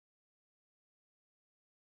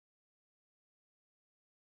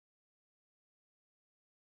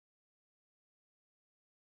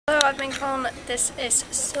Hello admin, this is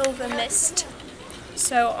silverMist.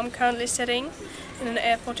 So I'm currently sitting in an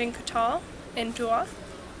airport in Qatar, in Doha,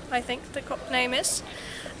 I think the name is.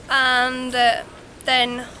 And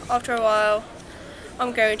then after a while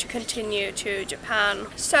I'm going to continue to Japan.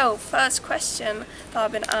 So first question that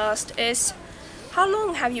I've been asked is, how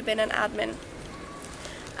long have you been an admin?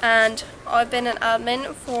 And I've been an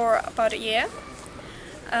admin for about a year.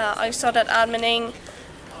 I started adminning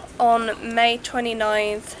on May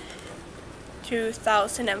 29th,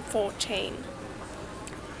 2014.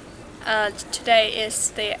 And today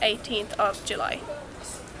is the 18th of July,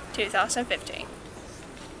 2015.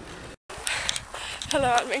 Hello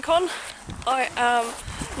admin. I am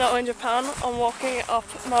now in Japan. I'm walking up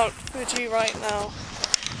Mount Fuji right now.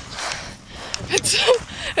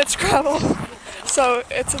 It's gravel, so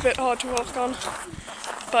it's a bit hard to walk on,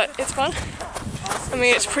 but it's fun. I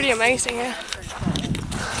mean, it's pretty amazing here.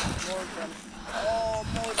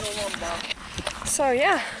 So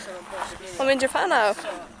yeah, I'm in Japan now.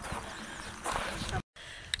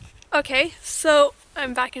 Okay, so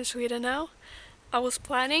I'm back in Sweden now. I was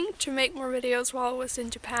planning to make more videos while I was in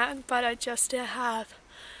Japan, but I just didn't have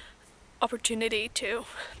opportunity to.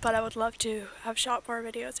 But I would love to have shot more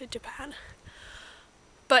videos in Japan.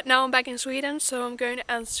 But now I'm back in Sweden, so I'm going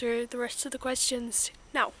to answer the rest of the questions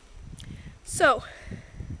now. So,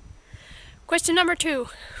 question number 2.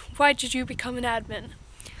 Why did you become an admin?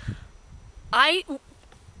 I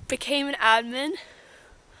became an admin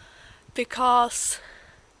because,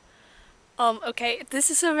 okay,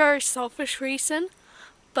 this is a very selfish reason,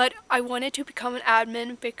 but I wanted to become an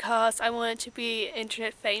admin because I wanted to be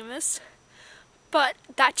internet famous. But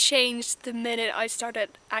that changed the minute I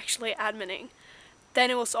started actually adminning.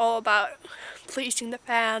 Then it was all about pleasing the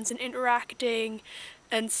fans and interacting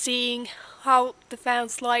and seeing how the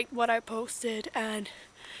fans liked what I posted, and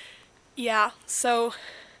yeah, so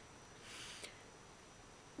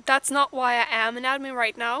that's not why I am an admin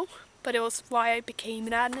right now, but it was why I became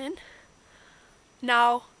an admin.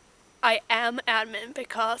 Now I am admin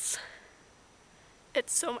because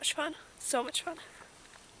it's so much fun, so much fun.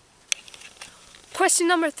 Question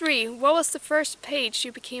number 3. What was the first page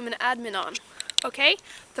you became an admin on? Okay,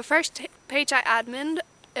 the first page I admined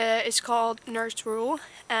is called Nurse Rule,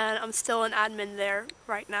 and I'm still an admin there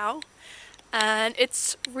right now. And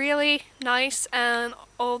it's really nice, and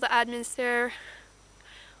all the admins there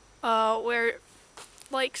were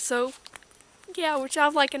like so, yeah, which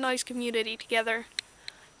have like a nice community together.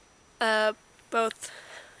 Both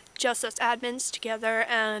just as admins together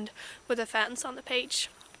and with the fans on the page.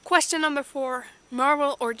 Question number 4.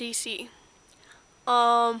 Marvel or DC?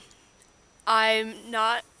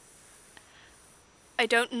 I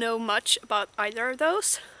don't know much about either of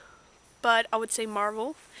those, but I would say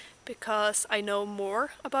Marvel because I know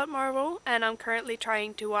more about Marvel, and I'm currently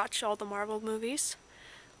trying to watch all the Marvel movies.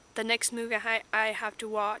 The next movie I have to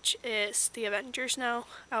watch is the Avengers now.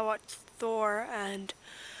 I watched Thor and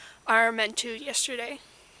Iron Man 2 yesterday.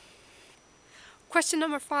 Question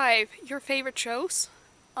number 5. Your favorite shows?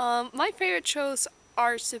 My favorite shows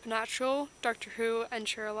are Supernatural, Doctor Who, and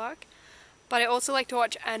Sherlock. But I also like to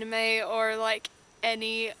watch anime or like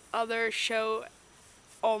any other show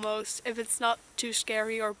almost. If it's not too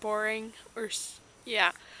scary or boring or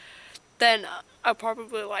yeah, then I'll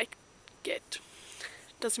probably like it.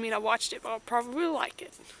 Doesn't mean I watched it, but I'll probably like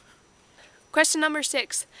it. Question number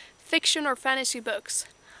 6. Fiction or fantasy books?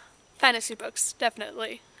 Fantasy books,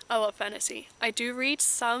 definitely. I love fantasy. I do read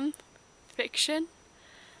some fiction,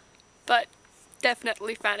 but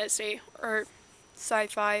definitely fantasy or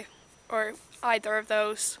sci-fi or either of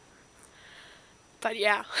those. But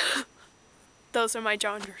yeah, those are my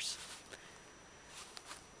genres.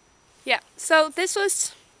 Yeah, so this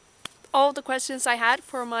was all the questions I had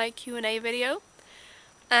for my Q&A video,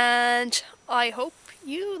 and I hope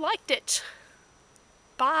you liked it.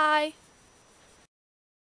 Bye!